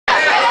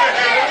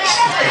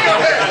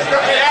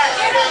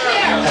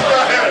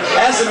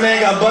Massive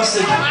Man got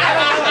busted.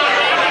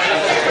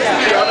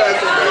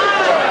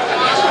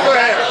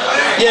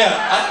 Yeah,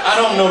 I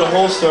don't know the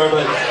whole story,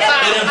 but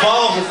it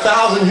involves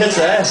 1,000 hits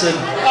of acid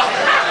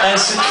and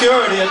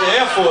security at the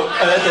airport,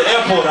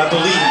 I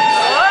believe.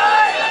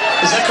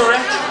 Is that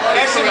correct?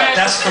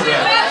 That's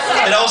correct.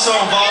 It also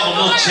involved a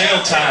little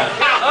jail time.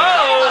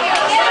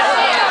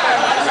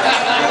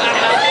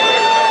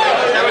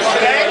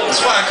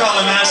 That's why I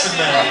call him Massive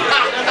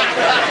Man.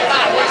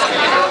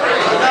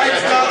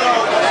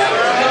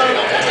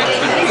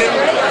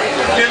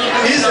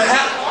 He's the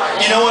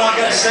you know what I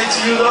got to say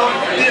to you though?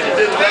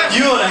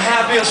 You are the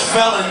happiest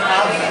felon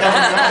I've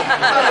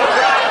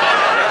ever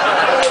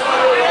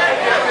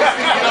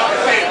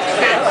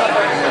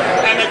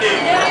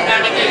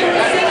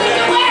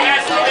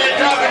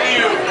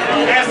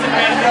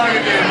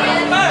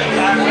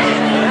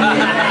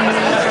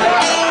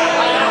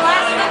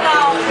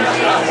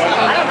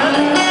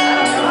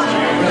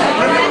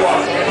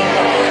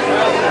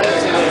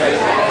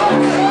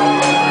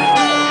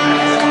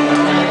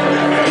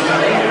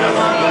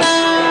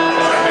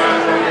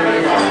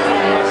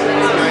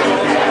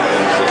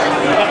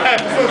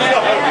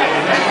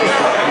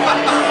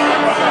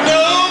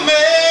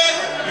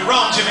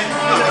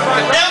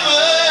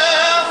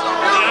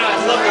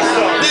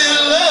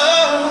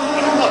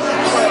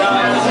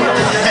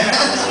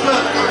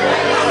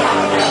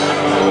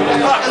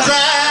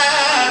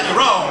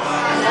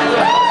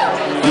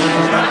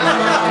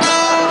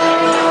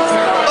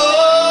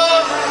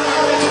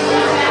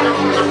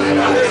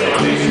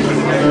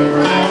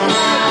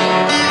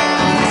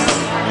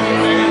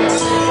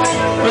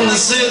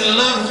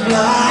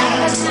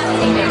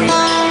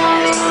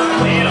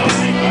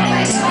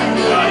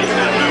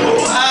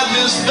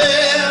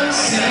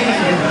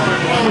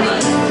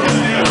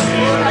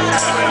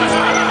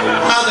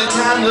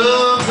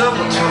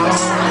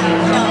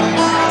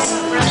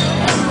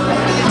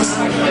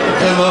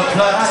never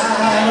apply.